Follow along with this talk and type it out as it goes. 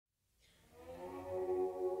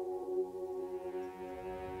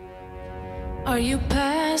Are you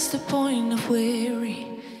past the point of weary?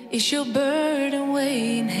 Is your burden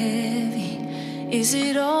weighing heavy? Is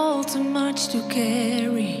it all too much to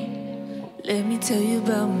carry? Let me tell you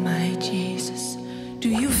about my Jesus. Do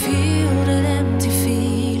you feel that empty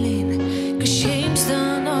feeling? 'Cause shame's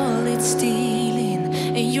done all it's stealing,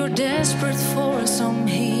 and you're desperate for some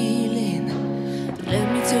healing.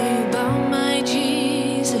 Let me tell you about my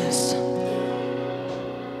Jesus.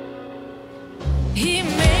 He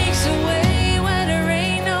makes a way where there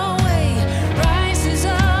ain't no way, rises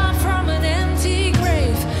up from an empty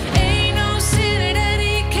grave. Ain't no sinner that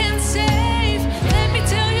he can save. Let me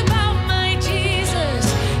tell you about my Jesus.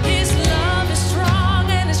 His love is strong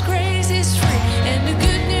and his grace is free. And the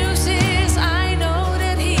good news is I know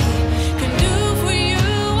that he can do for you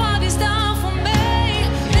what he's done for me.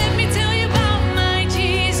 Let me tell you about my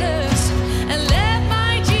Jesus, and let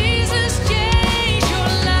my Jesus change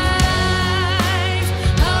your life.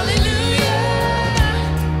 Hallelujah,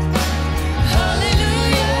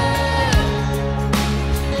 hallelujah,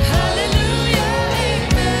 hallelujah,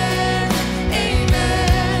 amen,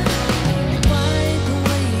 amen. Wipe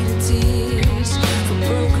away the tears from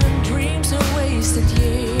broken dreams and wasted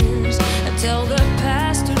years, and tell the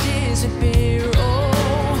past to disappear.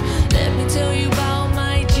 Oh, let me tell you about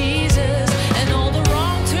my Jesus, and all the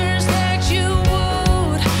wrong turns that you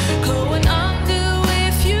would go and undo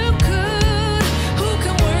if you could. Who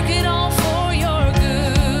can work it all for your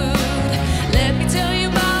good? Let me tell you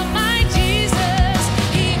about my Jesus.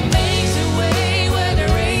 He makes a way where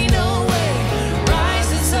there ain't no way,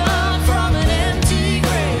 rises up from an empty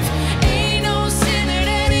grave. Ain't no sinner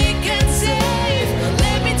that he can save.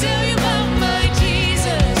 Let me tell you about my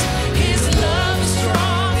Jesus. His love is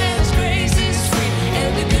strong and his grace is free.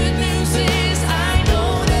 And the good news is I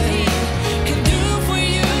know that he can do for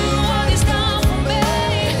you what he's done for me.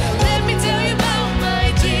 Let me tell you about my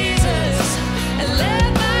Jesus, and let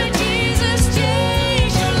my Jesus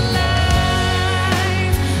change your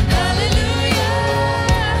life. Hallelujah,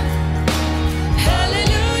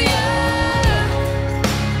 hallelujah,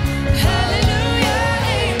 hallelujah,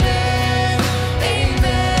 amen,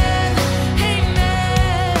 amen,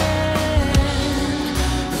 amen.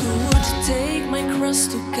 Who would take my cross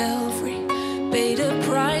to Calvary, pay the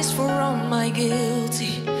price for all my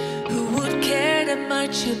guilty? Who would care that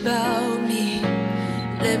much about me?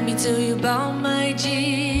 Let me tell you about my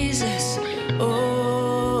Jesus. Oh.